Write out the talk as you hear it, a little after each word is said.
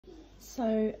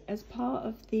So as part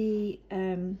of the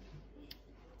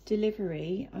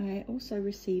delivery, I also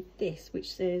received this,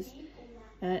 which says,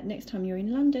 next time you're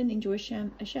in London, enjoy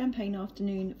a champagne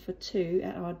afternoon for two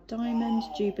at our Diamond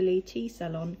Jubilee Tea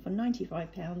Salon for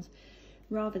 £95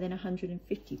 rather than £150.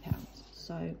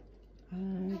 So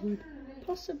I would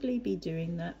possibly be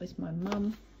doing that with my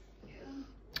mum.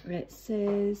 It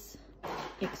says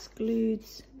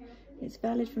excludes, it's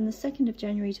valid from the 2nd of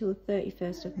January till the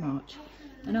 31st of March.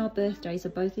 And our birthdays are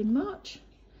both in March.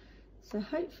 So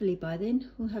hopefully by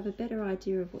then we'll have a better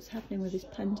idea of what's happening with this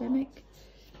pandemic.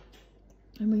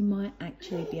 And we might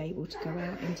actually be able to go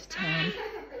out into town.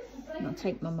 And I'll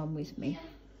take my mum with me.